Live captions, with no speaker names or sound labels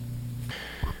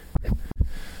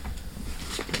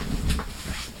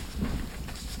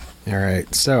All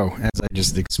right. So, as I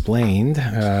just explained,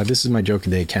 this is my Joke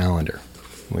a Day calendar,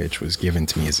 which was given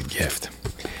to me as a gift.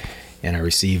 And I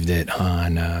received it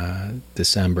on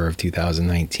December of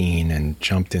 2019 and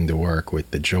jumped into work with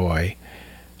the joy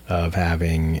of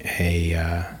having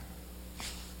a...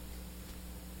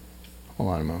 hold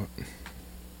on a moment.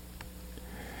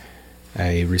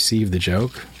 I received the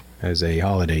joke as a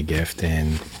holiday gift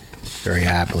and very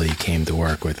happily came to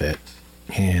work with it.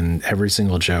 And every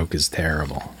single joke is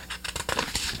terrible.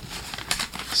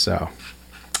 So,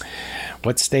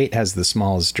 what state has the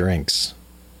smallest drinks?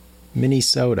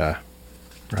 Minnesota,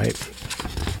 right?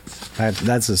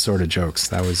 That's the sort of jokes.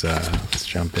 That was, let's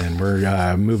jump in.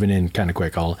 We're moving in kind of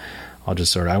quick. I'll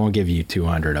just I won't give you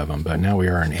 200 of them, but now we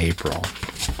are in April.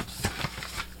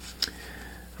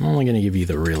 I'm only going to give you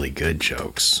the really good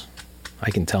jokes.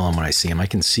 I can tell them when I see them. I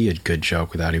can see a good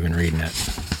joke without even reading it.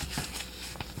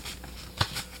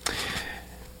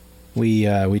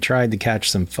 We tried to catch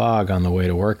some fog on the way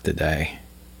to work today.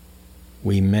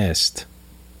 We missed.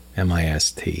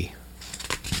 M-I-S-T.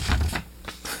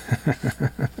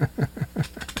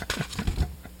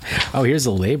 Oh, here's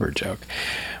a labor joke.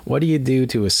 What do you do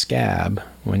to a scab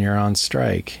when you're on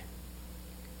strike?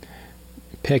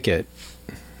 Picket.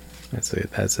 That's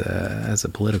a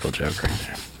political joke right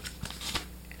there.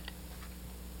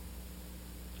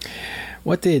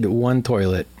 What did one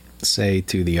toilet say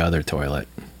to the other toilet?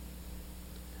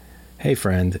 Hey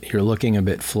friend, you're looking a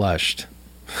bit flushed.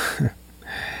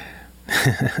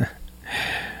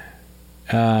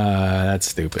 That's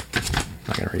stupid. I'm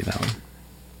not gonna read that one.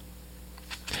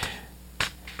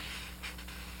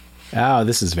 Oh,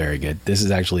 this is very good. This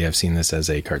is actually, I've seen this as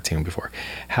a cartoon before.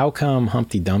 How come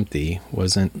Humpty Dumpty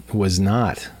was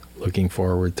not looking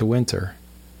forward to winter?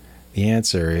 The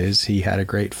answer is he had a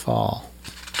great fall.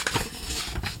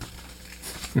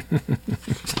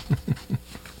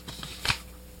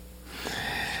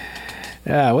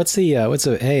 Yeah,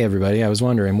 hey everybody, I was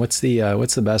wondering what's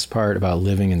the best part about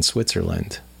living in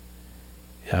Switzerland?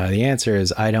 The answer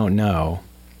is I don't know,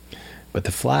 but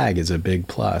the flag is a big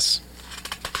plus.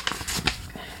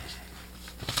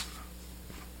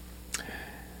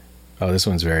 Oh, this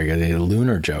one's very good. A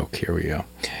lunar joke. Here we go.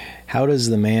 How does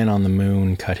the man on the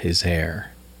moon cut his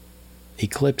hair?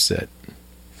 Eclipse it.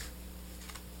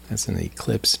 That's an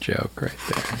eclipse joke right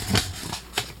there.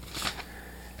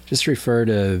 Just refer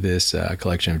to this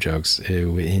collection of jokes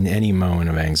in any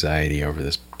moment of anxiety over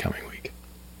this coming week.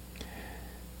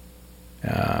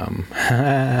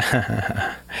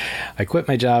 I quit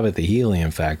my job at the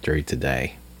helium factory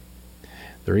today.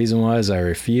 The reason was I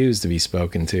refused to be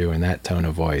spoken to in that tone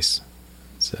of voice.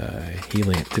 It's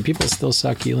helium. Do people still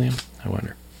suck helium? I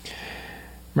wonder.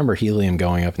 Remember helium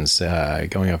going up in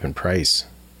price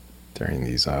during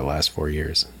these last 4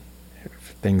 years.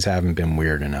 Things haven't been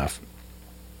weird enough.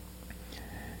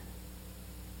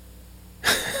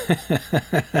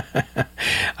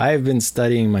 I've been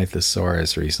studying my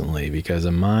thesaurus recently because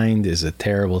a mind is a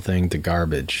terrible thing to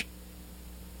garbage.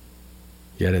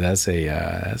 Yeah, that's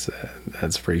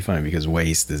pretty funny because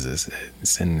waste is a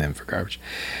synonym for garbage.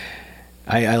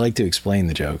 I like to explain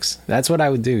the jokes. That's what I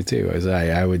would do too. As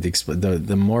I would explain,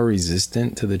 the more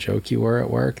resistant to the joke you were at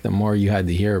work, the more you had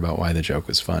to hear about why the joke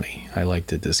was funny. I like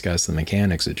to discuss the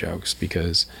mechanics of jokes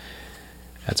because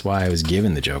that's why I was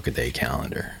given the Joke a Day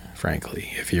calendar. Frankly,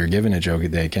 if you're given a Joke a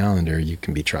Day calendar, you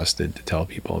can be trusted to tell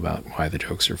people about why the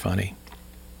jokes are funny.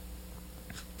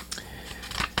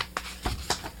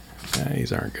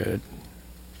 These aren't good.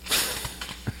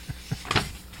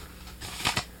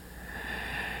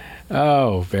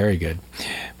 Oh, very good.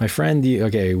 My friend,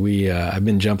 I've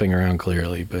been jumping around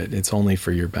clearly, but it's only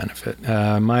for your benefit.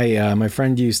 My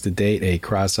friend used to date a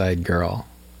cross-eyed girl.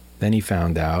 Then he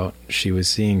found out she was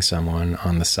seeing someone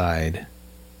on the side.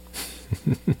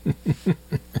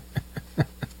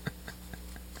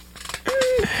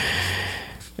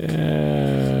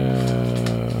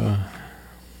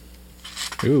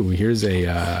 Here's a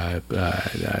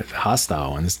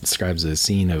hostile one. This describes a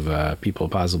scene of people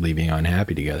possibly being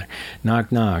unhappy together.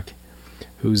 Knock, knock.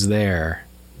 Who's there?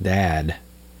 Dad.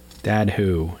 Dad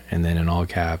who? And then in all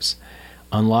caps,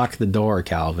 unlock the door,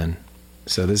 Calvin.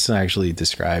 So this actually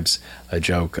describes a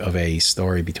joke of a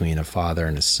story between a father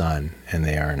and a son, and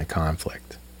they are in a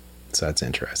conflict. So that's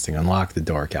interesting. Unlock the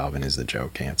door, Calvin is the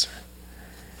joke answer.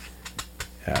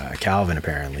 Calvin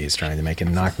apparently is trying to make a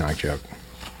knock-knock joke.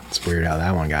 It's weird how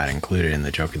that one got included in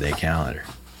the Joke a Day calendar.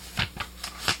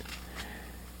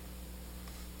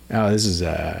 Oh, this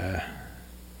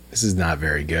is not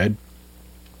very good.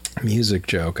 Music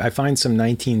joke. I find some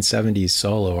 1970s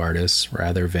solo artists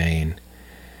rather vain.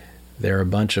 They're a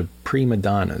bunch of prima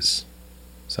donnas.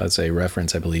 So that's a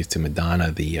reference, I believe, to Madonna,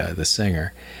 the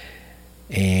singer.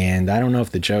 And I don't know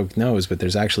if the joke knows, but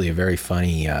there's actually a very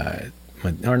funny, or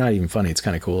not even funny, it's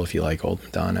kind of cool if you like old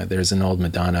Madonna. There's an old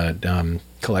Madonna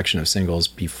collection of singles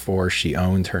before she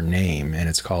owned her name, and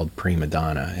it's called Prima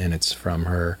Donna, and it's from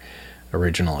her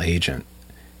original agent.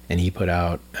 And he put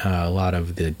out a lot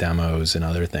of the demos and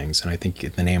other things, and I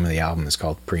think the name of the album is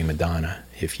called Prima Donna.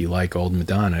 If you like old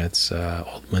Madonna, it's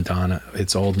old Madonna.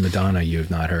 It's old Madonna you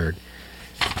have not heard.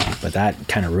 But that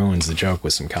kind of ruins the joke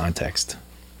with some context.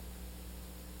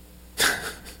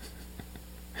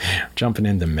 Jumping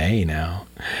into May now.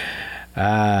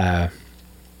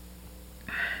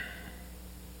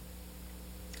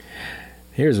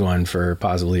 Here's one for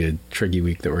possibly a tricky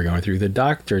week that we're going through. The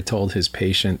doctor told his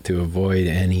patient to avoid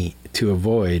any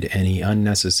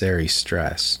unnecessary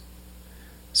stress.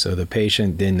 So the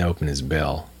patient didn't open his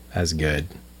bill. That's good,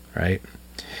 right?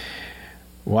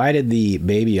 Why did the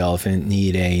baby elephant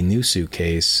need a new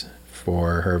suitcase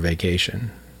for her vacation?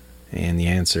 And the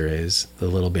answer is the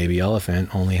little baby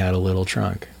elephant only had a little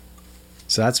trunk.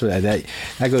 So that's what that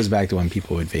goes back to when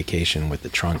people would vacation with the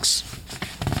trunks.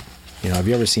 You know, have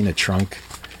you ever seen a trunk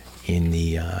in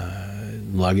the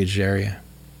luggage area?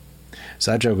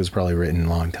 So that joke was probably written a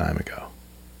long time ago.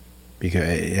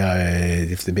 Because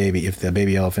if the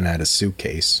baby elephant had a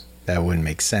suitcase, that wouldn't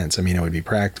make sense. I mean, it would be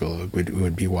practical. It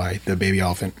would be why the baby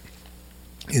elephant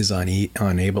is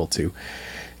unable to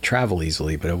travel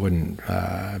easily, but it wouldn't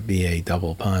be a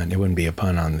double pun. It wouldn't be a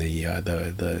pun on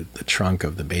the trunk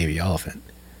of the baby elephant.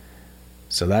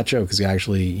 So that joke is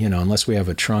actually, you know, unless we have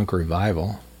a trunk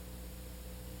revival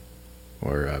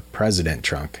or a president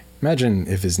Trunk. Imagine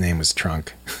if his name was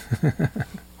Trunk.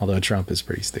 Although Trump is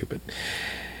pretty stupid.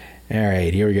 All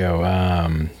right, here we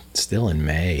go. Still in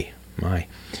May. My.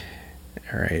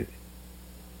 All right.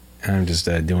 I'm just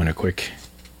doing a quick.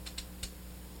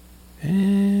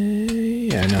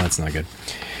 Yeah, no, it's not good.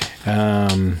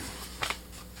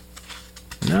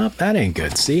 Nope, that ain't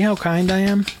good. See how kind I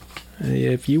am?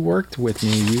 If you worked with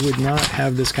me, you would not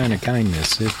have this kind of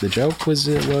kindness. If the joke was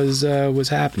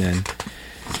happening,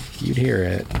 you'd hear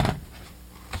it.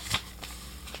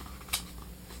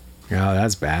 Oh,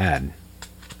 that's bad.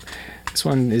 This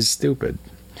one is stupid.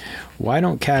 Why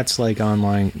don't cats like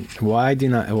online? Why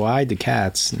do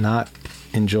cats not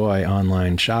enjoy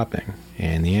online shopping?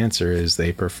 And the answer is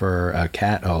they prefer a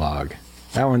catalog.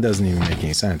 That one doesn't even make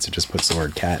any sense. It just puts the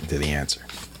word cat into the answer.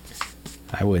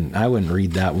 I wouldn't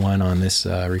read that one on this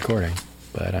recording,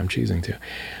 but I'm choosing to.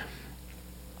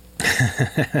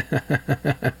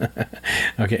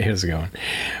 Okay, here's going.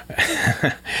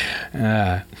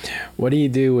 What do you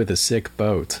do with a sick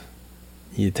boat?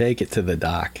 You take it to the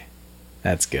dock.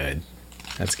 That's good.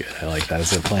 That's good. I like that.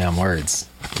 It's a play on words.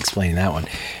 Explain that one.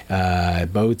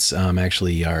 Boats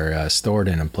actually are stored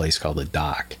in a place called a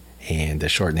dock. And the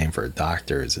short name for a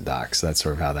doctor is a dock. So that's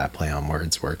sort of how that play on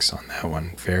words works on that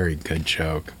one. Very good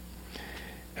joke.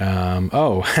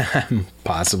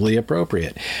 Possibly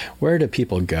appropriate. Where do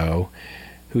people go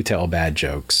who tell bad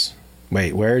jokes?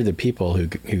 Wait, where do the people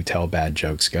who tell bad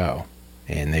jokes go?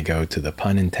 And they go to the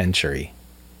penitentiary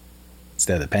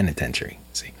instead of the penitentiary.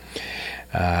 See,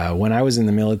 when I was in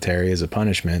the military as a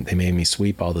punishment, they made me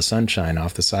sweep all the sunshine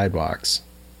off the sidewalks.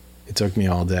 It took me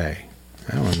all day.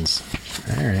 That one's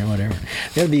all right, whatever.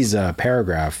 They have these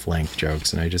paragraph length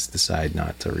jokes, and I just decide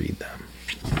not to read them.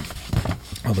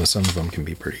 Although some of them can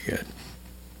be pretty good.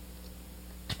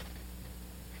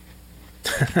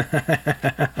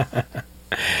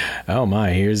 Oh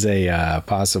my, here's a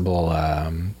possible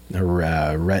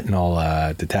retinal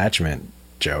detachment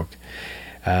joke.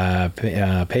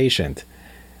 Patient.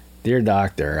 Dear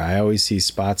doctor, I always see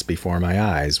spots before my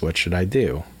eyes. What should I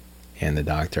do? And the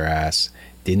doctor asks,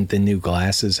 didn't the new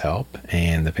glasses help?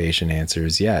 And the patient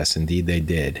answers, yes, indeed they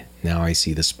did. Now I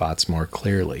see the spots more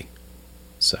clearly.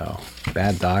 So,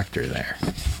 bad doctor there.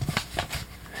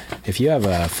 If you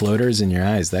have floaters in your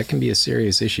eyes, that can be a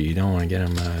serious issue. You don't want to get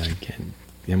them.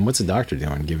 And what's the doctor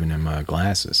doing? Giving him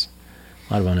glasses.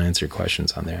 A lot of unanswered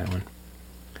questions on that one.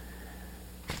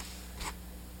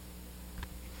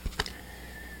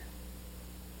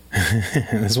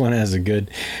 This one has a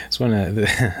good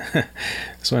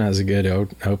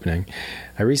opening.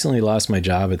 I recently lost my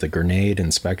job at the grenade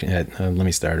inspection. Let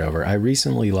me start over. I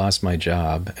recently lost my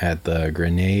job at the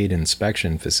grenade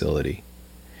inspection facility.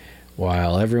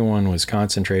 While everyone was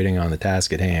concentrating on the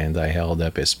task at hand, I held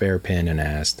up a spare pin and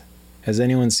asked, "Has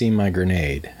anyone seen my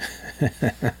grenade?"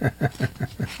 That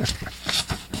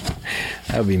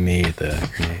would be me at the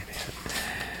grenade.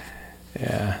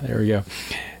 Yeah, there we go.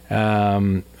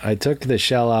 I took the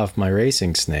shell off my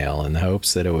racing snail in the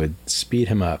hopes that it would speed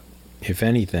him up. if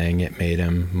anything, it made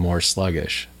him more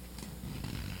sluggish.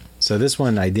 So this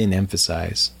one I didn't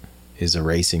emphasize is a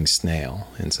racing snail,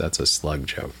 and so that's a slug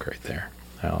joke right there.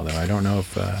 Although I don't know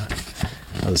if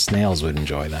the snails would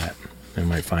enjoy that. They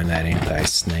might find that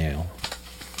anti-snail.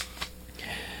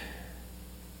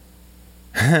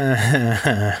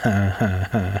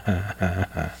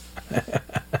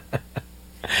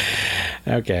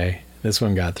 Okay, this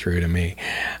one got through to me.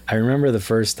 I remember the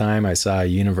first time I saw a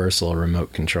universal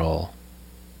remote control.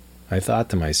 I thought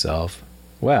to myself,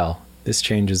 well, this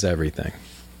changes everything.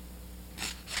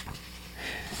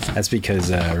 That's because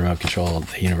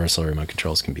the universal remote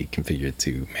controls can be configured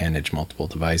to manage multiple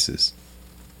devices.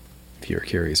 If you're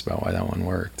curious about why that one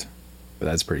worked. But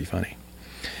that's pretty funny.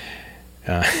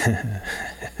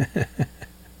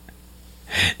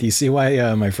 Do you see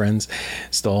why my friends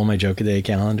stole my Joke a Day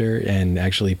calendar and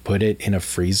actually put it in a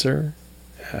freezer?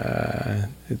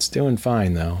 It's doing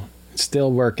fine, though. It's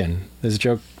still working. This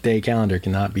Joke Day calendar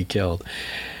cannot be killed.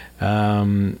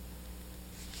 These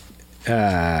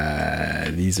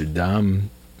are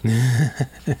dumb.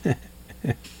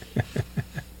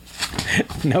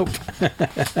 Nope.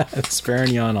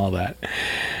 Sparing you on all that.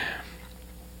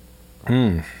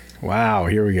 Wow,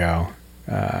 here we go.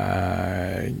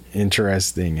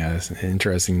 Interesting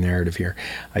narrative here.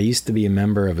 I used to be a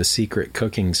member of a secret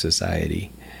cooking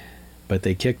society, but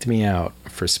they kicked me out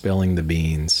for spilling the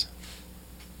beans.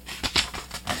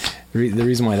 The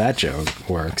reason why that joke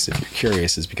works, if you're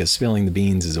curious, is because spilling the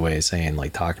beans is a way of saying,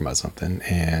 like, talking about something,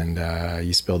 and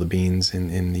you spill the beans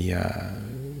in the,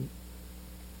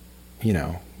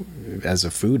 as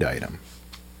a food item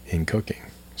in cooking.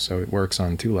 So it works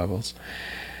on two levels.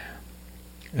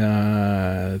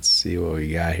 Let's see what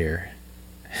we got here.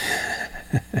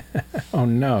 Oh,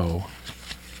 no.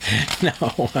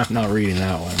 No, I'm not reading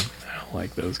that one. I don't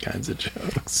like those kinds of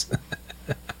jokes.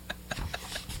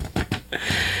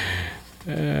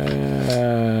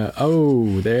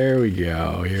 There we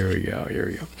go. Here we go.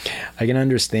 I can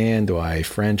understand why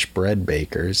French bread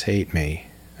bakers hate me.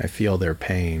 I feel their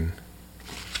pain.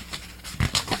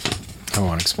 I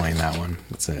won't explain that one.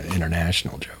 It's an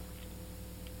international joke.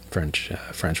 French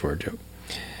word joke.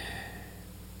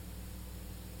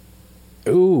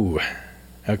 Ooh.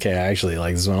 Okay, I actually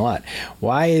like this one a lot.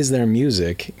 Why is there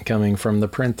music coming from the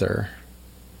printer?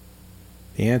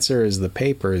 The answer is the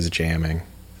paper is jamming.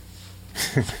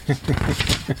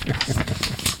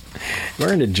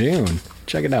 We're into June.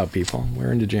 Check it out, people.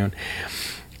 We're into June.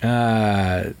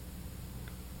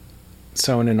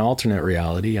 So in an alternate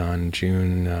reality on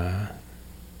June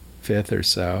 5th or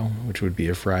so, which would be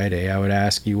a Friday, I would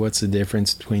ask you, what's the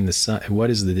difference between the sun? What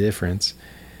is the difference?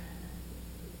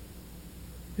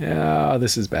 Oh,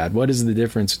 this is bad. What is the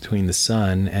difference between the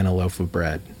sun and a loaf of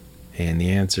bread? And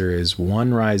the answer is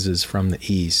one rises from the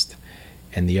east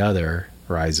and the other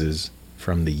rises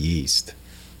from the yeast.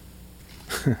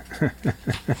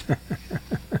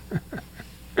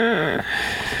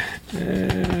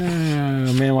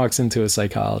 A man walks into a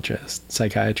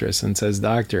psychiatrist and says,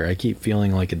 "Doctor, I keep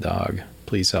feeling like a dog.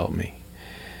 Please help me."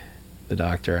 The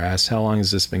doctor asks, "How long has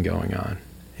this been going on?"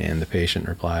 And the patient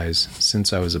replies,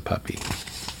 "Since I was a puppy."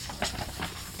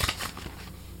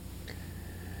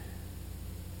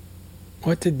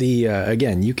 What did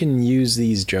again, you can use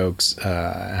these jokes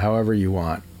however you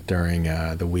want during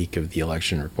the week of the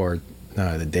election report,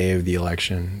 the day of the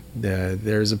election.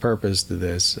 There's a purpose to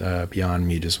this beyond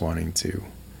me just wanting to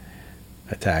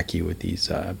attack you with these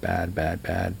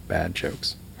bad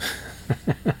jokes.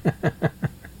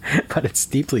 But it's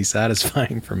deeply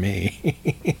satisfying for me.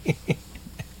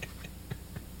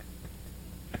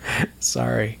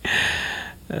 Sorry.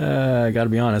 I gotta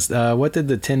be honest. What did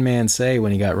the Tin Man say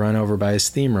when he got run over by a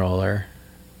steamroller?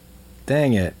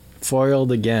 Dang it.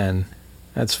 Foiled again.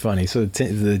 That's funny. So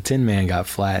the Tin Man got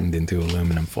flattened into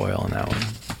aluminum foil in that one.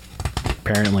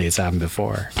 Apparently it's happened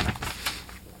before.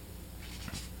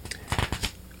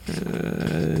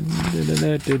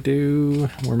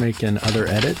 We're making other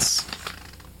edits.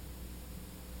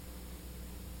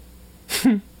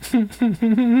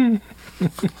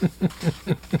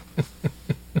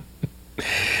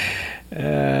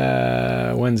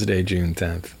 Wednesday, June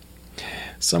 10th.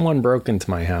 Someone broke into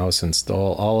my house and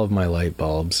stole all of my light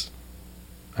bulbs.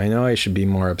 I know I should be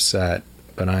more upset,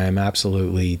 but I am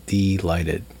absolutely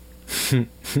delighted.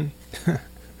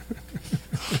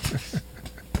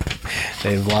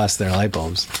 They've lost their light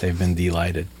bulbs. They've been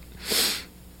delighted.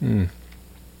 I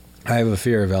have a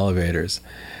fear of elevators,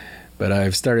 but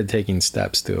I've started taking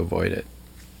steps to avoid it.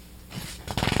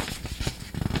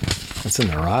 It's a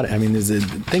neurotic. I mean,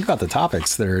 think about the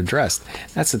topics that are addressed.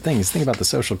 That's the thing, is think about the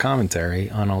social commentary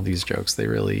on all these jokes. They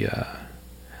really,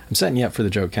 I'm setting you up for the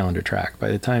joke calendar track. By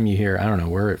the time you hear, I don't know,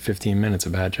 we're at 15 minutes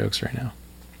of bad jokes right now.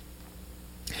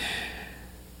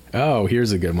 Oh,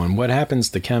 here's a good one. What happens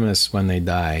to chemists when they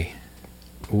die?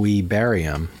 We bury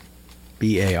them.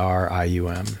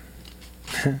 B-A-R-I-U-M.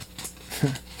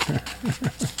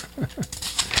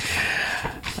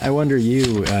 I wonder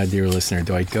you, dear listener,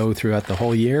 do I go throughout the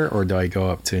whole year or do I go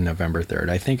up to November 3rd?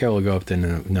 I think I will go up to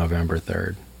November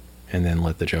 3rd and then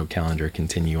let the joke calendar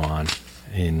continue on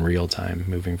in real time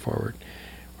moving forward,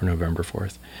 or November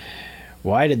 4th.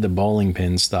 Why did the bowling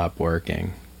pins stop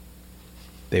working?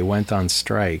 They went on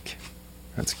strike.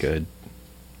 That's good.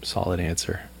 Solid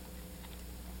answer.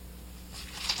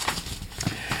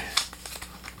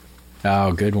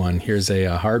 Oh, good one. Here's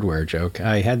a hardware joke.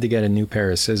 I had to get a new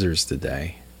pair of scissors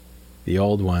today. The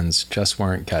old ones just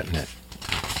weren't cutting it.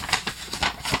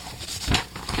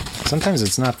 Sometimes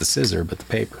it's not the scissor, but the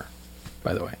paper,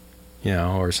 by the way. You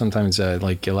know, or sometimes,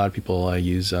 like a lot of people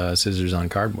use scissors on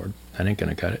cardboard. That ain't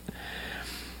going to cut it.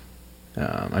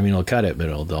 I mean, it'll cut it, but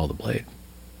it'll dull the blade.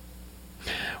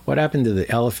 What happened to the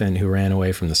elephant who ran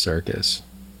away from the circus?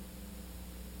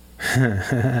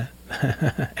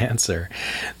 Answer.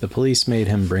 The police made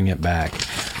him bring it back.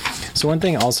 So one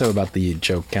thing also about the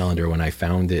joke calendar when I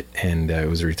found it and it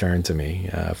was returned to me,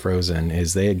 frozen,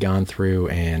 is they had gone through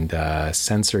and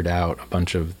censored out a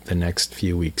bunch of the next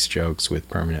few weeks' jokes with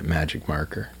permanent magic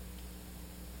marker.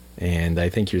 And I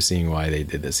think you're seeing why they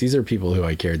did this. These are people who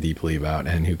I care deeply about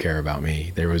and who care about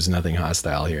me. There was nothing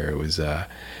hostile here. It was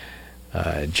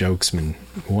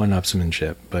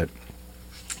one-upsmanship. But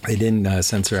they didn't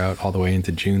censor out all the way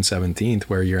into June 17th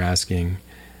where you're asking...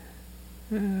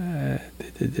 where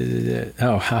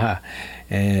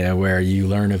you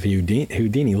learn of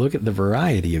Houdini. Look at the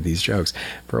variety of these jokes.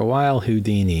 For a while,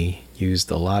 Houdini used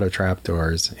a lot of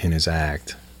trapdoors in his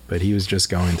act, but he was just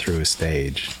going through a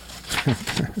stage.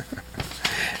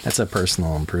 That's a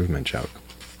personal improvement joke.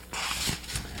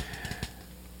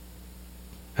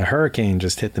 A hurricane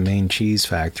just hit the main cheese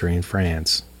factory in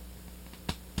France.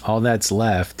 All that's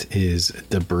left is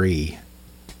debris.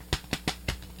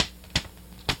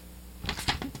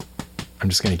 I'm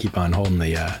just going to keep on holding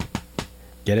the,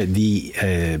 get it,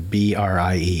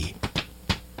 B-R-I-E.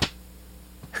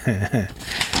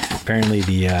 Apparently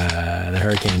the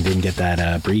hurricane didn't get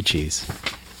that brie cheese.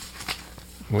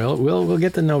 We'll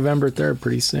get to November 3rd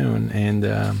pretty soon. And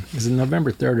is it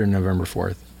November 3rd or November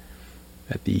 4th?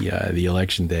 That the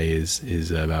election day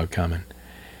is about coming.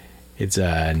 It's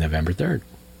November 3rd.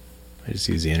 I just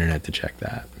use the internet to check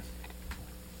that.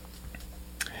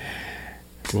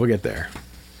 We'll get there.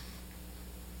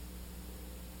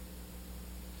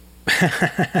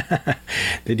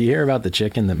 Did you hear about the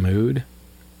chicken that mooed?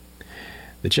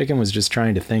 The chicken was just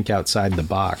trying to think outside the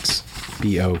box.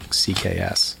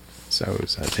 B-O-C-K-S. So it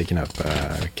was taking up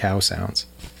cow sounds.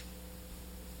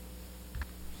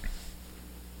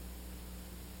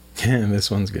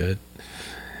 This one's good.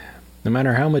 No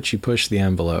matter how much you push the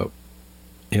envelope,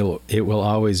 it will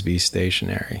always be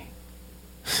stationary.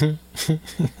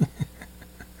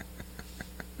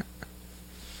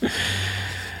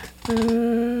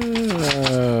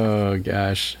 Oh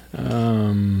gosh.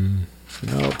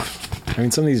 Nope. I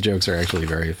mean, some of these jokes are actually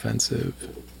very offensive.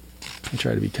 I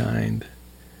try to be kind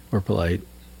or polite.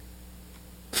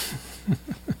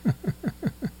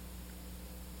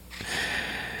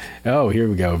 Oh, here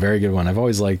we go. Very good one. I've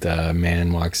always liked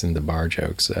man walks into bar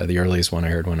jokes. The earliest one I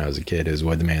heard when I was a kid is,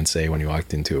 what did the man say when he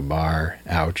walked into a bar?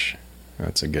 Ouch.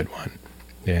 That's a good one.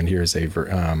 And here's a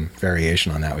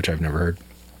variation on that, which I've never heard.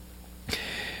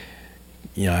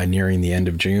 Nearing the end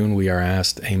of June, we are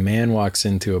asked, a man walks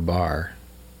into a bar,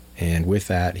 and with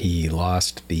that, he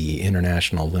lost the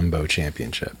International Limbo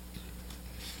Championship.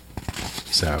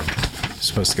 So,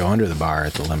 supposed to go under the bar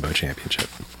at the Limbo Championship.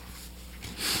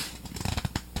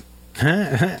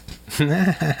 A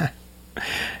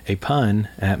pun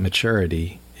at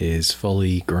maturity is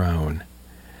fully grown.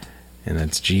 And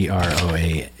that's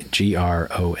G-R-O-A-N.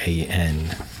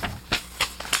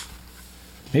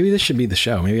 Maybe this should be the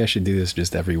show. Maybe I should do this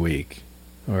just every week.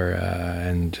 Or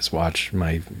and just watch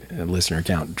my listener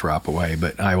count drop away.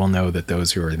 But I will know that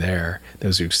those who are there,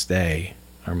 those who stay,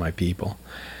 are my people.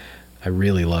 I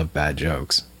really love bad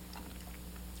jokes.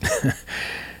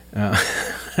 I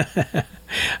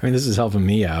mean, this is helping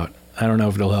me out. I don't know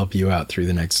if it'll help you out through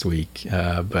the next week,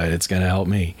 but it's going to help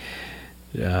me.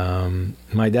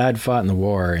 My dad fought in the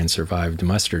war and survived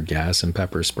mustard gas and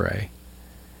pepper spray.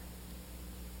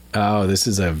 Oh, this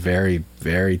is a very,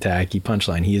 very tacky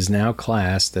punchline. He is now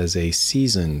classed as a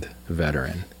seasoned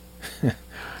veteran.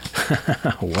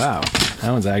 Wow,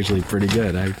 that one's actually pretty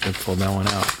good. I pulled that one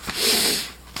out.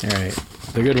 All right,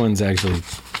 the good ones actually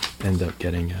end up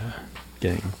getting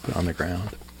put on the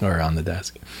ground or on the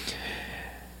desk.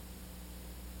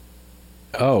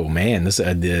 Oh man, this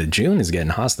June is getting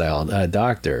hostile.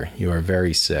 Doctor, you are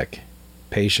very sick.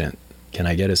 Patient, can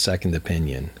I get a second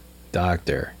opinion?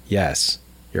 Doctor, yes,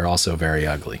 you're also very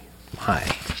ugly.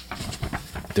 My,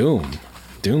 doom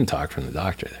talk from the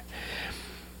doctor there.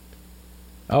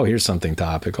 Oh, here's something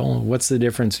topical. What's the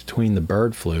difference between the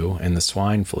bird flu and the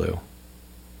swine flu?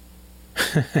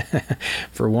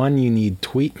 For one, you need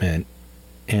tweetment,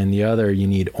 and the other, you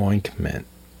need ointment.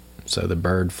 So the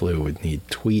bird flu would need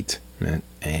tweetment,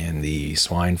 and the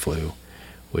swine flu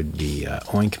would be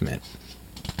ointment.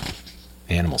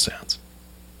 Animal sounds.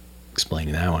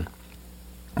 Explaining that one.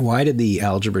 Why did the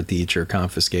algebra teacher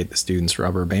confiscate the student's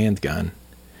rubber band gun?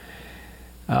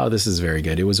 Oh, this is very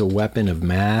good. It was a weapon of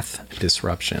math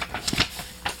disruption.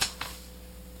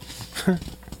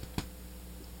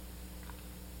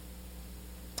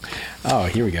 Oh,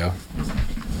 here we go.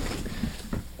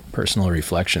 Personal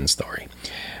reflection story.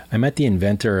 I met the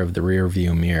inventor of the rear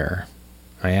view mirror.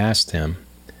 I asked him,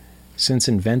 since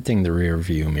inventing the rear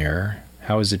view mirror,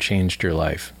 how has it changed your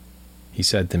life? He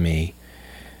said to me,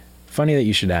 funny that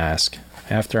you should ask.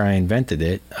 After I invented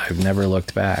it, I've never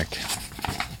looked back.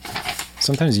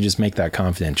 Sometimes you just make that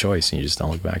confident choice and you just don't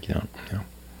look back. You don't,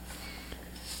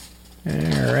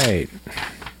 All right.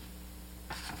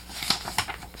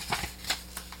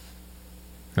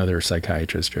 Another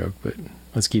psychiatrist joke, but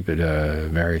let's keep it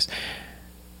various.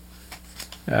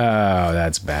 Oh,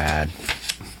 that's bad.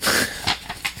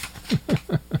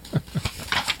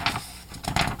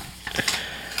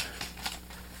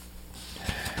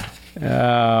 Oh,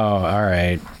 all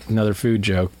right. Another food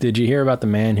joke. Did you hear about the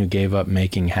man who gave up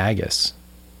making haggis?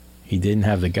 He didn't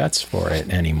have the guts for it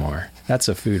anymore. That's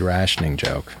a food rationing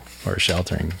joke, or a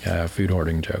sheltering, food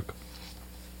hoarding joke.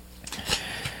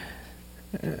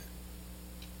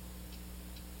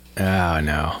 Oh,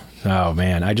 no. Oh,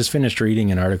 man. I just finished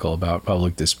reading an article about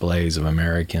public displays of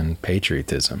American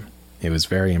patriotism. It was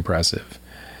very impressive.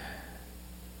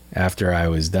 After I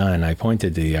was done, I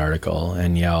pointed to the article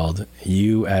and yelled,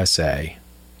 USA.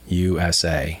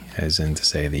 USA, as in to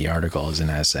say the article is an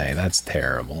essay. That's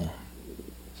terrible.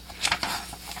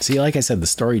 See, like I said, the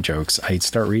story jokes, I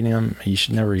start reading them, you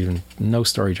should never even, no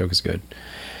story joke is good.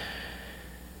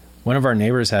 One of our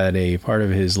neighbors had a part of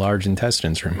his large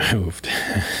intestines removed.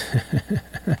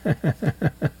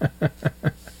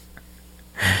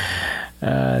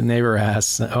 Neighbor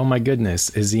asks, "Oh my goodness,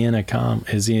 is he in a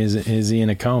is he in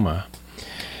a coma?"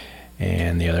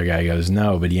 And the other guy goes,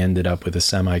 "No, but he ended up with a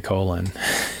semicolon."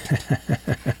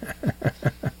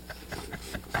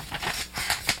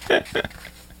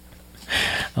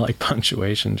 I like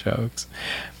punctuation jokes.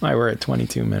 We're at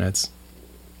 22 minutes.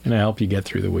 Gonna help you get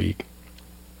through the week.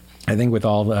 I think with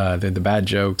all the bad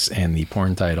jokes and the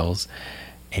porn titles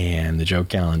and the joke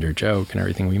calendar joke and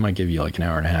everything, we might give you like an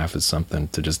hour and a half of something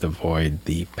to just avoid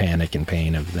the panic and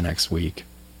pain of the next week.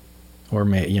 Or,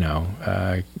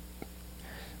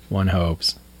 one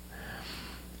hopes.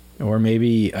 Or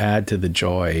maybe add to the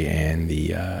joy and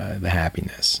the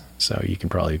happiness. So you can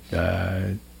probably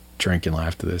drink and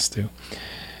laugh to this too.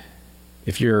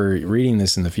 If you're reading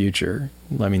this in the future,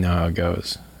 let me know how it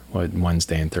goes. What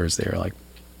Wednesday and Thursday are like.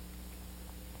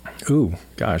 Ooh,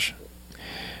 gosh.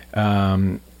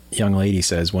 Young lady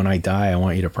says, when I die, I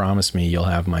want you to promise me you'll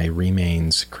have my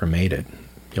remains cremated.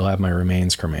 You'll have my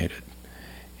remains cremated.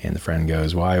 And the friend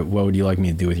goes, why? What would you like me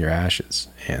to do with your ashes?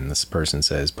 And this person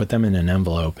says, put them in an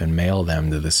envelope and mail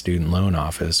them to the student loan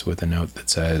office with a note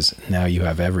that says, now you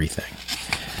have everything.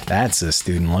 That's a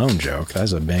student loan joke.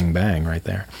 That's a bang bang right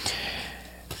there.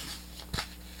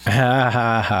 Ha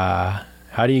ha ha.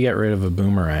 How do you get rid of a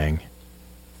boomerang?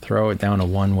 Throw it down a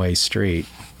one-way street.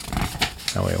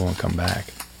 That way it won't come back.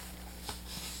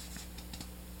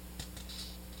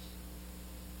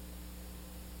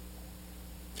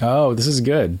 Oh, this is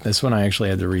good. This one I actually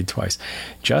had to read twice.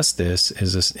 Justice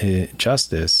is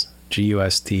justice,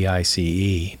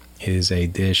 Gustice, is a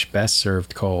dish best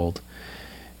served cold.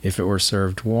 If it were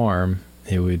served warm,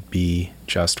 it would be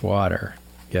just water.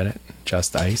 Get it?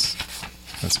 Just ice.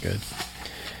 That's good.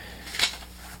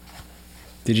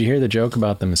 Did you hear the joke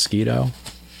about the mosquito?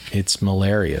 It's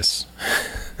malarious.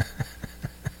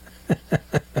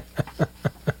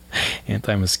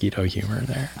 Anti-mosquito humor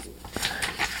there.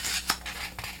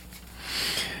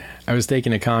 I was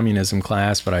taking a communism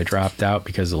class, but I dropped out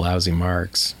because of lousy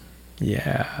marks.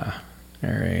 Yeah.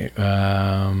 All right.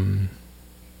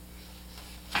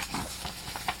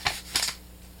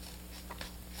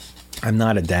 I'm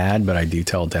not a dad, but I do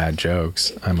tell dad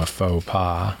jokes. I'm a faux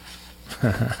pas.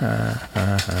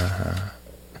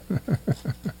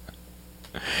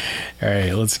 All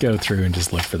right, let's go through and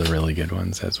just look for the really good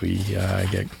ones as we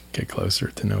get closer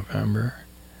to November.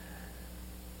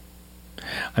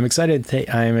 I'm excited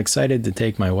to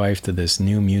take my wife to this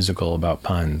new musical about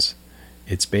puns.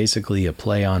 It's basically a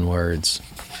play on words.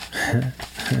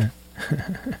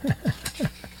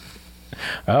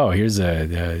 Oh, here's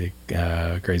a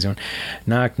crazy one.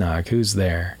 Knock, knock. Who's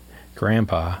there?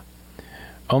 Grandpa.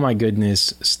 Oh my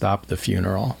goodness, stop the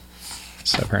funeral.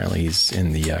 So apparently he's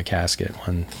in the casket,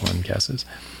 one guesses.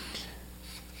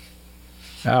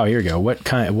 Oh, here we go.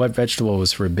 What vegetable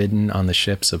was forbidden on the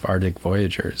ships of Arctic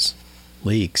voyagers?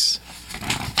 Leeks.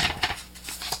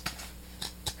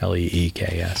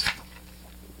 Leeks.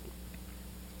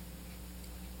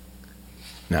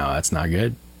 No, that's not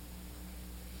good.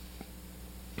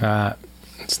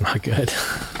 It's not good.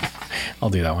 I'll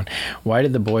do that one. Why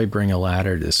did the boy bring a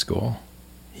ladder to school?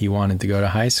 He wanted to go to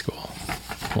high school.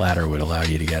 Ladder would allow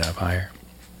you to get up higher.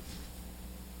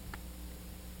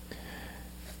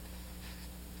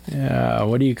 Yeah,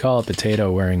 what do you call a potato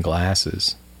wearing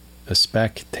glasses? A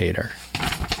spectator.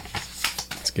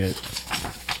 That's good.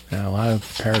 A lot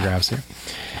of paragraphs here.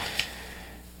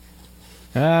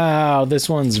 Oh, this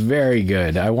one's very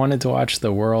good. I wanted to watch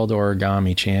the World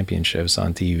Origami Championships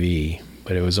on TV,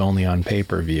 but it was only on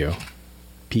pay-per-view.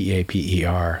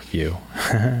 P-A-P-E-R view.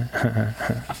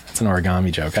 It's an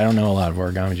origami joke. I don't know a lot of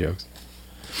origami jokes.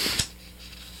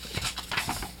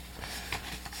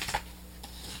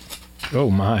 Oh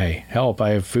my, help,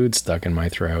 I have food stuck in my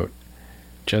throat.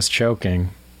 Just choking.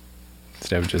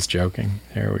 Instead of just joking.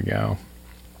 There we go.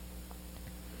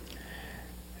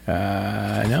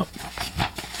 Nope.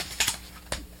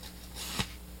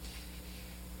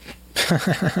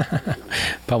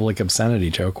 Public obscenity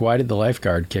joke. Why did the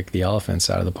lifeguard kick the elephants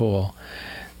out of the pool?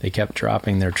 They kept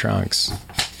dropping their trunks.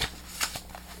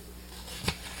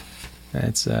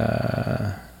 That's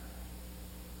man,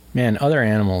 other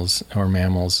animals or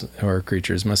mammals or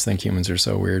creatures must think humans are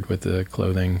so weird with the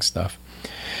clothing stuff.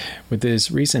 With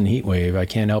this recent heat wave, I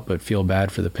can't help but feel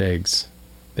bad for the pigs.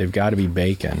 They've got to be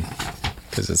baking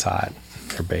because it's hot.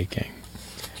 They're baking.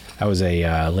 That was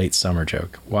a late summer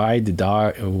joke. What do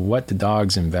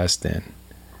dogs invest in?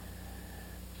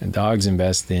 And dogs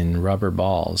invest in rubber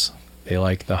balls. They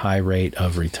like the high rate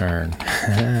of return.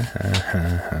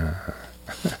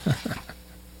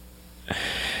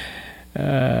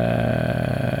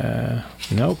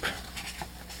 Nope.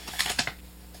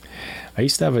 I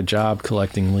used to have a job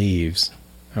collecting leaves.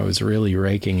 I was really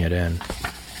raking it in.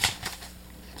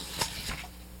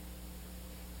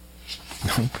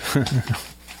 Nope.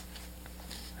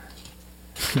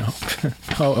 Nope.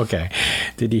 Oh, okay.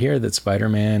 Did you hear that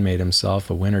Spider-Man made himself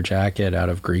a winter jacket out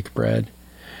of Greek bread?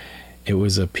 It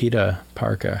was a pita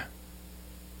parka.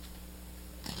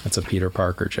 That's a Peter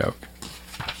Parker joke.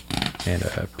 And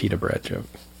a pita bread joke.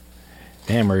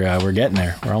 Damn, we're getting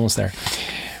there. We're almost there.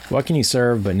 What can you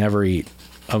serve but never eat?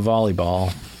 A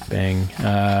volleyball. Bang.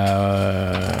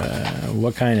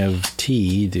 What kind of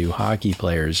tea do hockey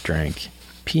players drink?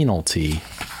 Penal tea.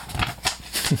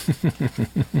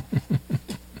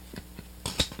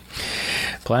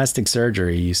 Plastic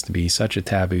surgery used to be such a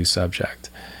taboo subject.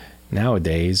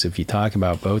 Nowadays, if you talk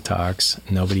about Botox,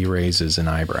 nobody raises an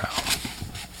eyebrow.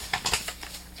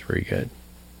 It's pretty good.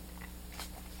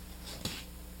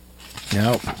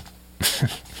 Nope.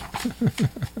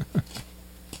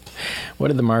 What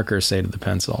did the marker say to the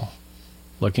pencil?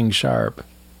 Looking sharp.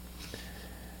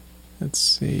 Let's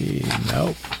see.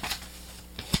 Nope.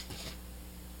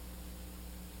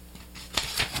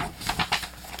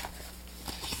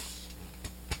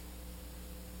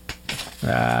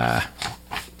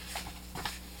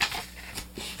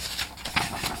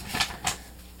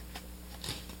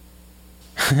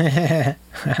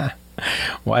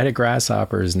 Why do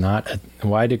grasshoppers not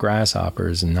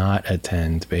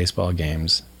attend baseball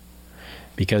games?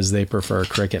 Because they prefer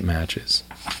cricket matches.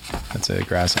 That's a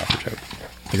grasshopper joke.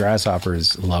 The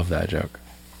grasshoppers love that joke.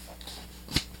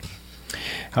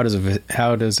 How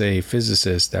does a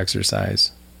physicist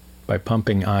exercise? By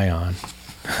pumping ion.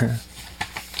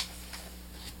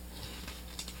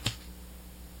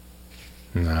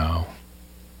 No.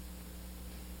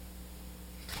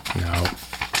 No.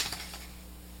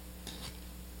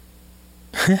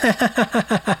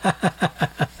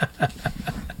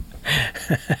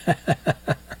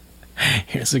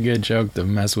 Here's a good joke to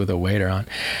mess with a waiter on.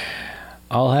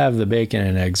 I'll have the bacon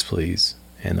and eggs, please.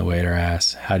 And the waiter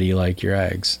asks, how do you like your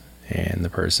eggs? And the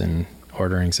person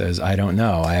ordering says, I don't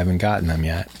know. I haven't gotten them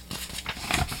yet.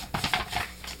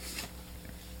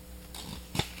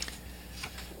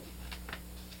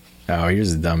 Oh,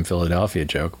 here's a dumb Philadelphia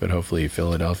joke, but hopefully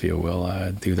Philadelphia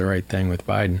will do the right thing with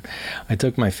Biden. I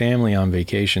took my family on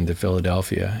vacation to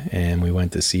Philadelphia, and we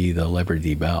went to see the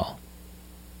Liberty Bell.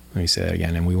 Let me say that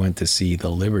again. And we went to see the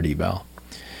Liberty Bell.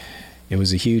 It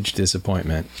was a huge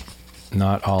disappointment.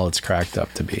 Not all it's cracked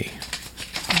up to be.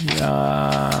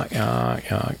 I've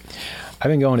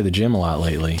been going to the gym a lot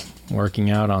lately, working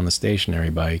out on the stationary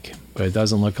bike, but it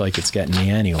doesn't look like it's getting me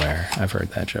anywhere. I've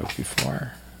heard that joke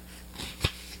before.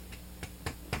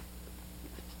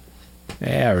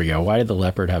 There we go. Why did the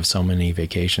leopard have so many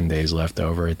vacation days left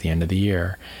over at the end of the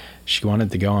year? She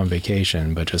wanted to go on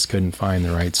vacation, but just couldn't find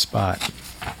the right spot.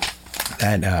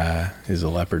 That is a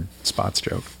leopard spots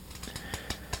joke.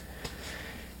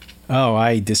 Oh,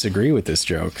 I disagree with this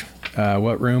joke.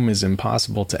 What room is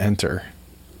impossible to enter?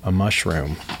 A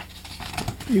mushroom.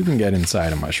 You can get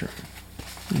inside a mushroom.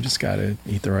 You just gotta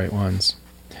eat the right ones.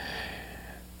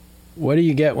 What do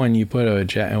you get when you put a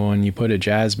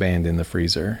jazz band in the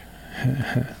freezer?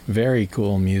 Very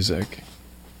cool music.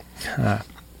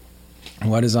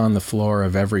 What is on the floor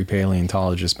of every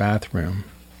paleontologist's bathroom?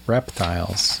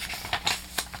 Reptiles.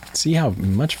 See how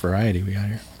much variety we got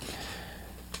here.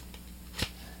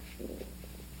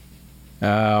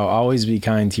 Always be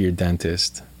kind to your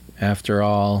dentist. After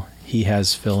all, he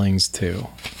has fillings too.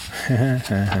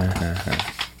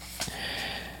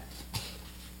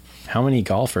 How many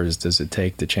golfers does it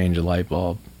take to change a light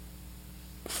bulb?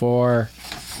 4.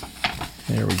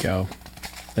 There we go.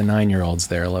 The 9-year-olds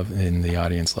there in the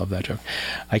audience love that joke.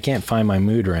 I can't find my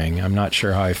mood ring. I'm not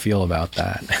sure how I feel about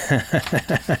that.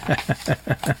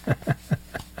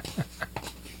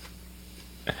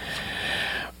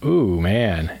 Ooh,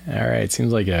 man. All right.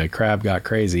 Seems like a crab got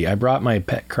crazy. I brought my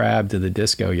pet crab to the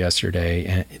disco yesterday,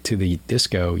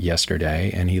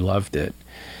 and he loved it.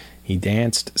 He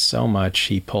danced so much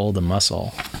he pulled a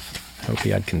muscle. I hope he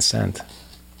had consent.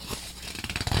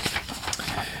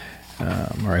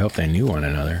 Or I hope they knew one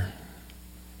another.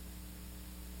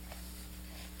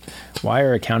 Why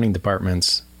are accounting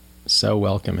departments so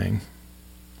welcoming?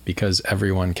 Because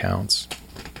everyone counts.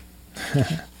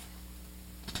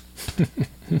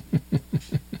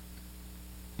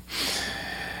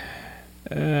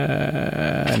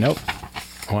 Nope.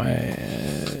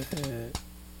 Why?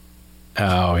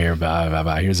 Oh,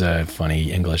 here's a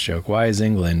funny English joke. Why is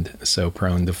England so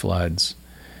prone to floods?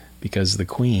 Because the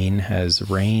Queen has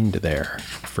reigned there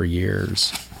for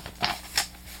years.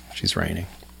 She's reigning.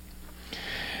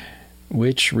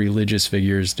 Which religious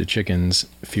figures do chickens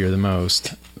fear the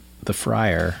most? The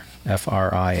friar,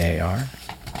 F-R-I-A-R,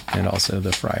 and also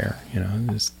the fryer,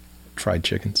 just fried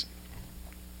chickens.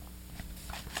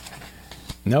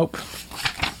 Nope.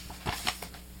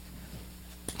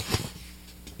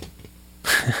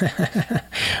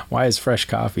 Why is fresh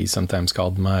coffee sometimes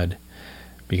called mud?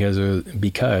 Because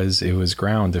it was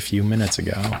ground a few minutes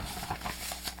ago.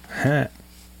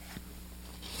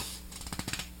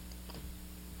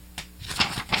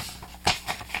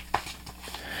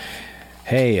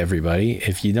 Hey everybody,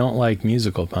 if you don't like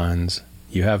musical puns,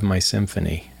 you have my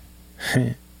symphony.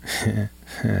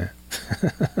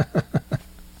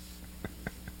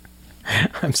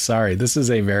 I'm sorry, this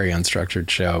is a very unstructured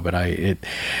show, but it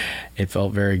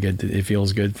felt very good. It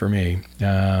feels good for me.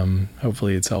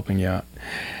 Hopefully it's helping you out.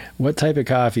 What type of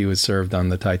coffee was served on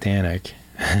the Titanic?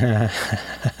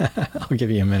 I'll give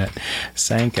you a minute.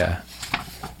 Sanka.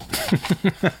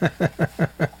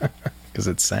 Because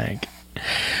it sank.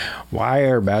 Why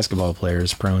are basketball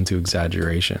players prone to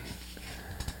exaggeration?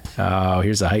 Oh,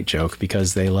 here's a height joke.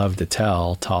 Because they love to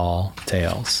tell tall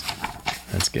tales.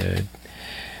 That's good.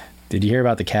 Did you hear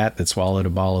about the cat that swallowed a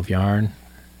ball of yarn?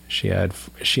 She had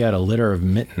a litter of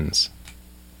mittens.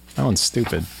 That one's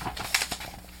stupid.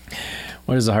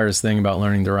 What is the hardest thing about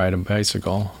learning to ride a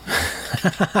bicycle?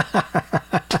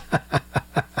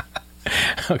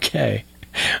 Okay,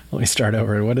 let me start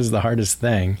over. What is the hardest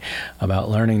thing about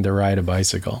learning to ride a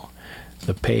bicycle?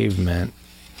 The pavement.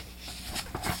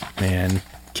 Man,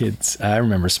 kids, I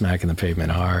remember smacking the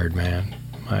pavement hard, man.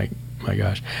 My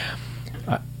gosh.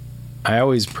 I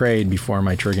always prayed before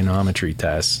my trigonometry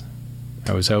tests.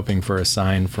 I was hoping for a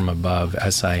sign from above,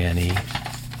 S-I-N-E.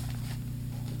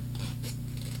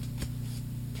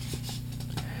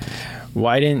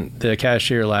 Why didn't the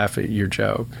cashier laugh at your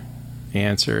joke? The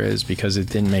answer is because it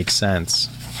didn't make sense.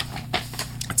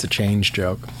 It's a change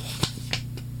joke.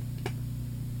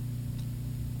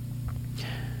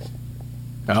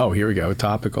 Oh, here we go.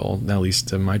 Topical, at least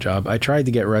to my job. I tried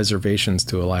to get reservations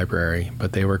to a library,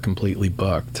 but they were completely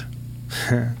booked.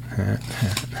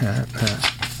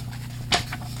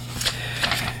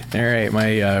 All right,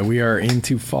 we are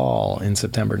into fall in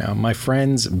September now. My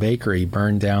friend's bakery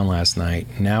burned down last night.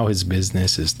 Now his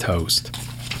business is toast.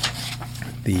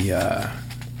 The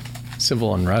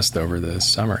civil unrest over the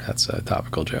summer, that's a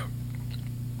topical joke.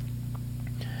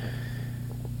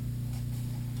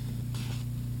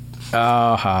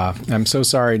 I'm so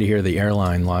sorry to hear the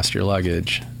airline lost your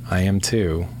luggage. I am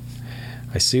too.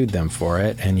 I sued them for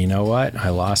it, and you know what? I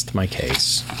lost my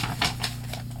case.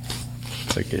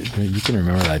 It's like you can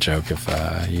remember that joke if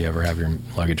you ever have your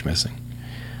luggage missing.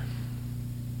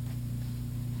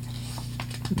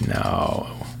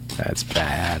 No, that's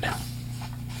bad.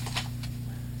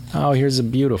 Oh, here's a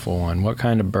beautiful one. What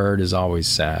kind of bird is always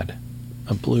sad?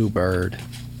 A blue bird.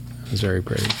 It was very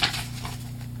pretty.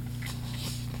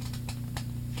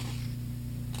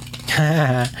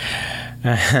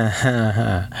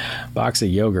 Box of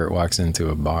yogurt walks into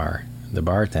a bar. The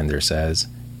bartender says,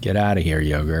 "Get out of here,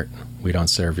 yogurt. We don't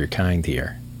serve your kind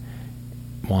here."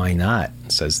 "Why not?"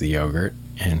 says the yogurt,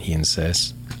 and he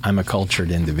insists, "I'm a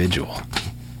cultured individual."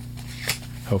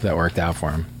 Hope that worked out for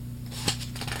him.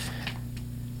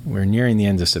 We're nearing the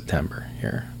end of September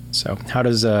here. So how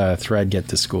does a thread get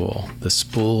to school? The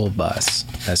spool bus.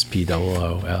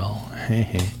 SPOOL.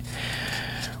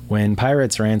 When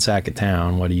pirates ransack a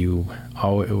town, when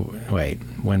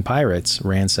pirates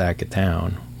ransack a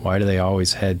town, why do they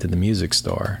always head to the music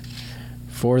store?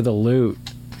 For the loot.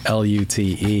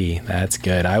 LUTE. That's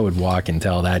good. I would walk and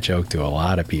tell that joke to a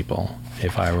lot of people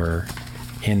if I were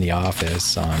in the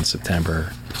office on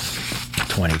September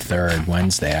 23rd,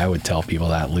 Wednesday. I would tell people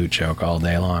that loot joke all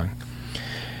day long.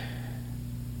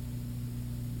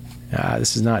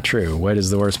 This is not true. What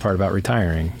is the worst part about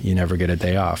retiring? You never get a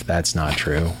day off. That's not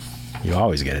true. You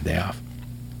always get a day off.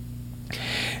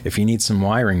 If you need some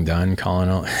wiring done, call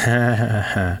an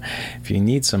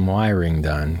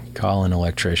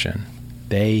electrician.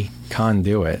 They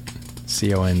conduit.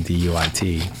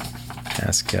 CONDUIT.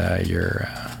 Ask your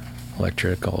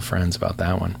electrical friends about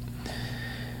that one.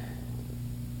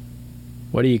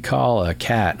 What do you call a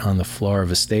cat on the floor of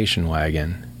a station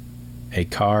wagon? A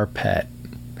car pet.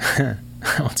 Oh,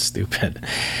 it's stupid.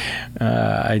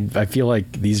 I feel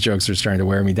like these jokes are starting to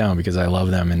wear me down because I love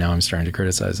them and now I'm starting to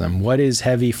criticize them. What is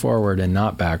heavy forward and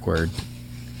not backward?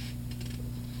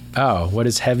 Oh, what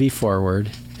is heavy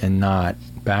forward and not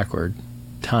backward?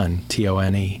 Ton.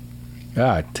 T-O-N-E.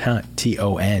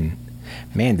 T-O-N.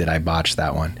 Man, did I botch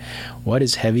that one. What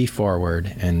is heavy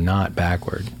forward and not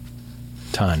backward?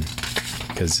 Ton.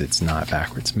 Because it's not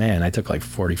backwards. Man, I took like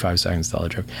 45 seconds to tell a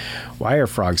joke. Why are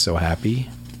frogs so happy?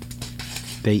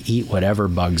 They eat whatever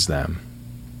bugs them.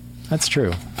 That's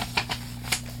true.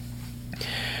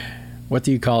 What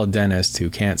do you call a dentist who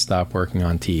can't stop working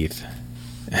on teeth?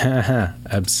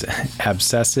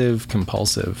 Obsessive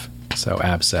compulsive. So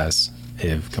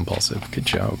abscessive compulsive. Good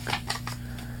joke.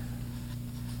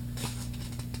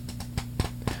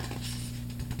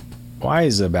 Why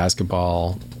is a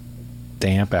basketball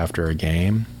damp after a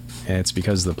game? It's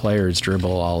because the players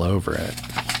dribble all over it.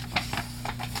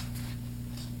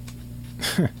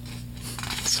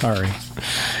 Sorry.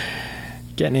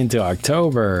 Getting into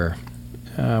October.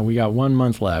 We got 1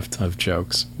 month left of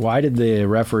jokes. Why did the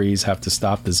referees have to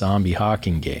stop the zombie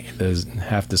hockey game?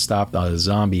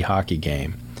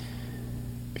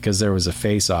 Because there was a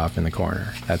face-off in the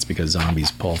corner. That's because zombies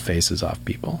pull faces off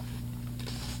people.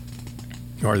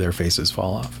 Or their faces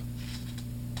fall off.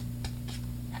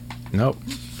 Nope.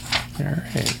 All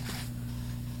right.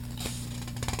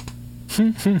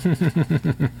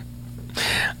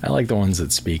 I like the ones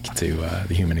that speak to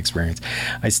the human experience.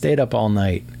 I stayed up all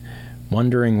night,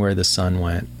 wondering where the sun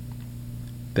went.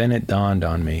 Then it dawned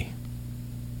on me.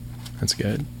 That's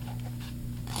good.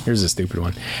 Here's a stupid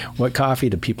one. What coffee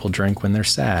do people drink when they're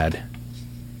sad?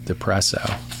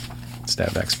 Depresso. Instead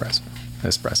of espresso.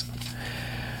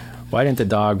 Why didn't the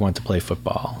dog want to play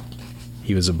football?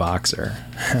 He was a boxer.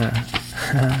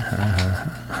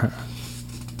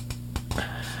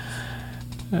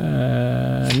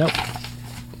 Nope.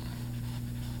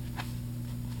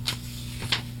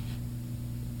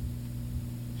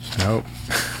 Nope.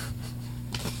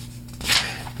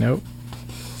 Nope.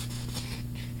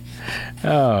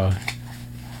 Oh.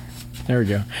 There we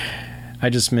go. I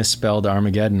just misspelled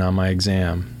Armageddon on my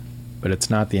exam, but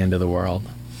it's not the end of the world.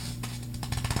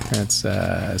 That's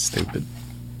stupid.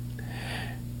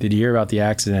 Did you hear about the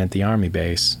accident at the army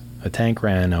base? A tank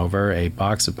ran over a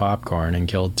box of popcorn and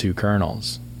killed 2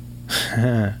 colonels.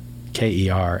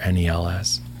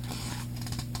 KERNELS.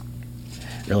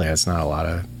 Really, that's not a lot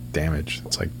of damage.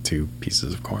 It's like 2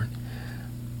 pieces of corn.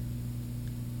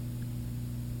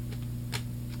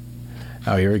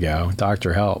 Oh, here we go.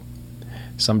 Doctor, help.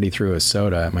 Somebody threw a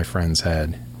soda at my friend's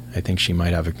head. I think she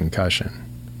might have a concussion.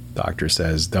 Doctor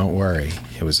says, don't worry,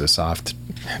 it was a soft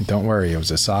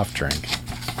drink.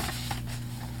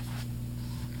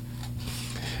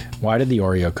 Why did the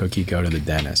Oreo cookie go to the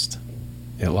dentist?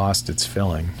 It lost its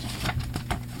filling.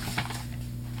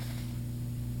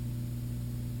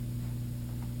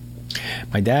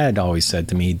 My dad always said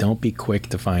to me, don't be quick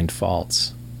to find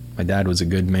faults. My dad was a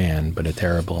good man, but a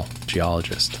terrible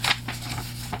geologist.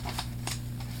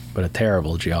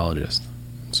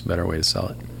 It's a better way to sell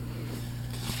it.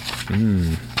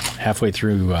 Halfway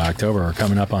through October, we're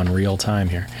coming up on real time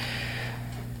here.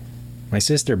 My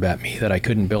sister bet me that I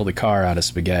couldn't build a car out of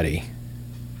spaghetti.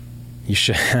 You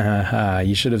should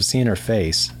have seen her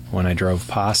face when I drove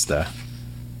pasta.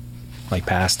 Like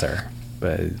past her,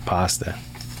 but pasta.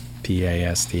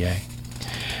 P-A-S-T-A.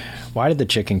 Why did the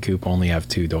chicken coop only have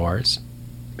 2 doors?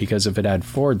 Because if it had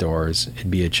 4 doors, it'd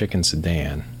be a chicken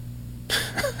sedan.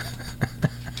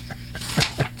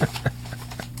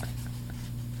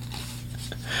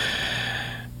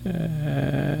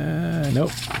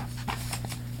 Nope.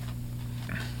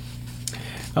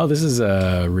 Oh, this is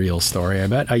a real story, I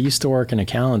bet. I used to work in a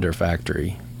calendar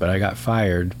factory, but I got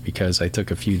fired because I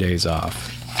took a few days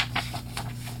off.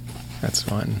 That's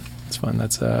fun.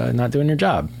 That's not doing your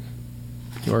job.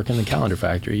 You work in the calendar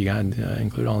factory, you gotta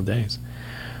include all the days.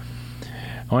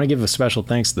 I want to give a special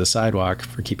thanks to the sidewalk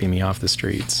for keeping me off the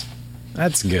streets.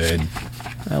 That's good.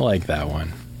 I like that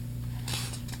one.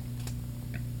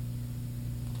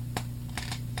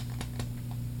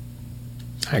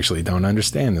 I actually don't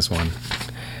understand this one.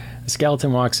 A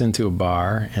skeleton walks into a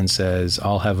bar and says,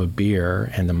 I'll have a beer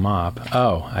and a mop.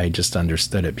 Oh, I just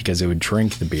understood it, because it would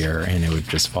drink the beer and it would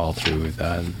just fall through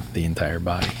the entire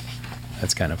body.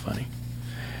 That's kind of funny.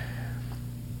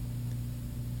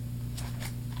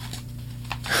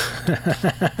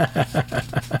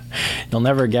 You'll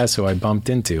never guess who I bumped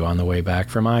into on the way back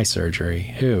from eye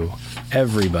surgery. Who?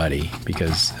 Everybody,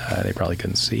 because they probably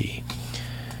couldn't see.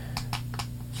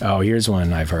 Oh, here's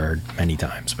one I've heard many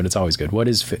times, but it's always good. What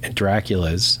is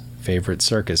Dracula's favorite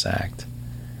circus act?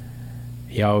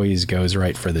 He always goes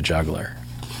right for the juggler.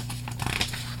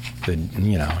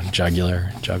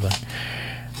 Juggler.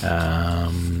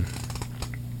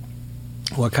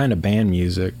 What kind of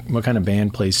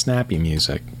band plays snappy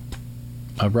music?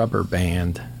 A rubber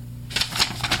band.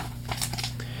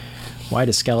 Why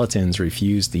do skeletons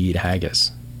refuse to eat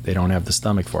haggis? They don't have the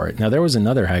stomach for it. Now, there was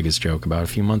another haggis joke about a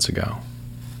few months ago.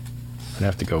 I'd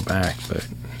have to go back, but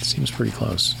it seems pretty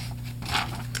close.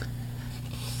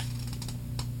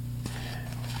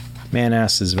 Man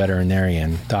asks his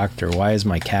veterinarian, Doctor, why is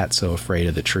my cat so afraid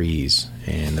of the trees?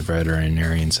 And the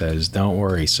veterinarian says, don't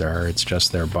worry, sir, it's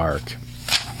just their bark.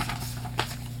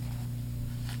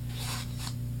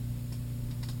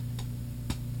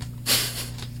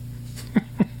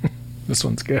 This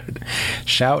one's good.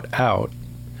 Shout out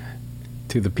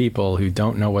to the people who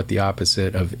don't know what the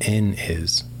opposite of in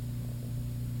is.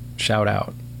 Shout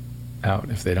out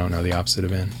if they don't know the opposite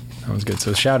of in. That one's good.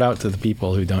 So shout out to the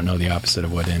people who don't know the opposite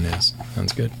of what in is.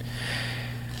 Sounds good.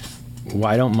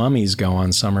 Why don't mummies go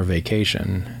on summer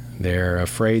vacation? They're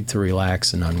afraid to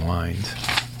relax and unwind.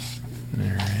 All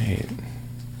right.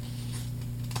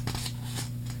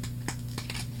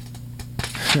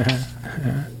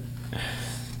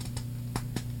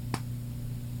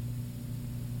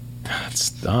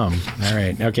 That's dumb. All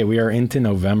right. Okay, we are into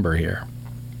November here.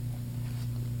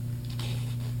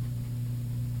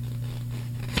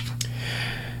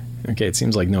 Okay, it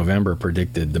seems like November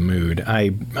predicted the mood. I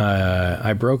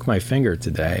broke my finger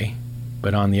today,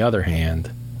 but on the other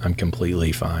hand, I'm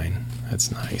completely fine.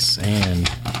 That's nice. And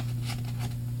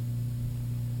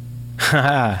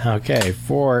okay,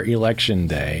 for Election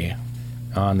Day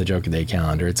on the Joke a Day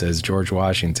calendar, it says George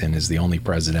Washington is the only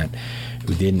president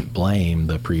who didn't blame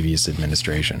the previous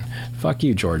administration. Fuck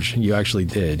you, George. You actually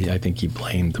did. I think he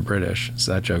blamed the British.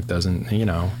 So that joke doesn't,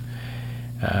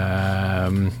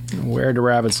 where do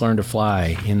rabbits learn to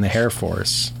fly? In the Air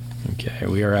Force. Okay,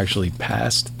 we are actually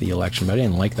past the election, but I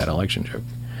didn't like that election joke.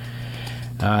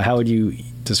 How would you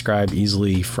describe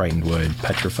easily frightened wood?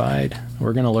 Petrified?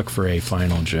 We're going to look for a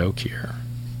final joke here.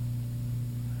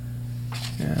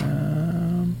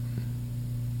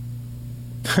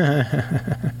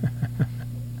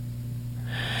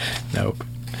 Nope.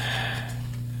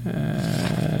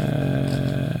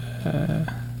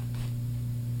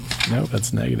 Nope,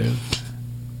 that's negative.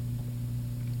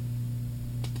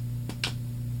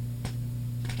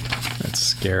 That's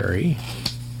scary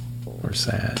or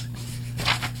sad.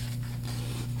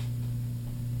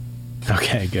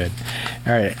 Okay, good.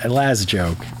 All right, last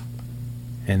joke.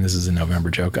 And this is a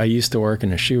November joke. I used to work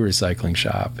in a shoe recycling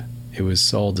shop. It was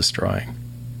soul destroying.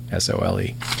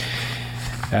 S-O-L-E.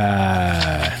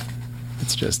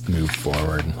 Let's just move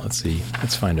forward. Let's see.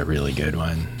 Let's find a really good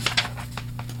one.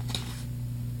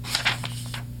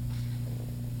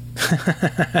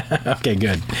 Okay,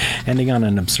 good. Ending on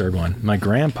an absurd one. My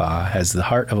grandpa has the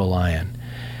heart of a lion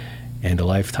and a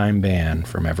lifetime ban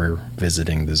from ever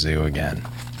visiting the zoo again.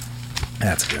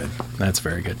 That's good. That's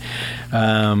very good.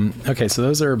 Okay, so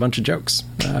those are a bunch of jokes.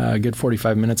 A good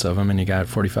 45 minutes of them, and you got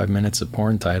 45 minutes of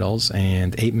porn titles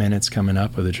and 8 minutes coming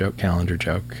up with a joke calendar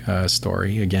joke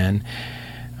story. Again,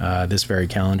 this very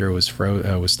calendar was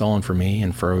stolen from me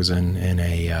and frozen in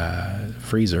a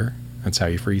freezer. That's how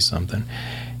you freeze something.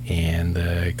 And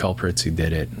the culprits who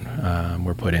did it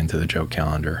were put into the joke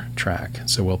calendar track.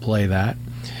 So we'll play that.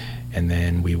 And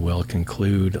then we will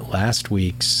conclude last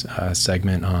week's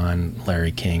segment on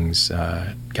Larry King's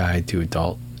Guide to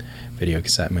Adult Video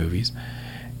Cassette Movies.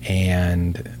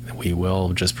 And we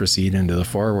will just proceed into the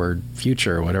forward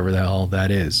future, whatever the hell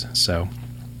that is. So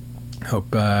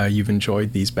hope you've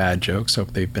enjoyed these bad jokes.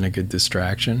 Hope they've been a good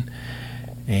distraction.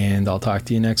 And I'll talk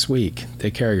to you next week.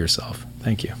 Take care of yourself.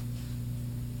 Thank you.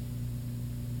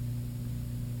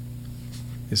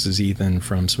 This is Ethan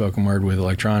from Spoken Word with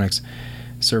Electronics.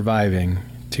 Surviving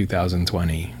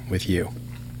 2020 with you.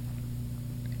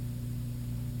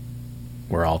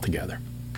 We're all together.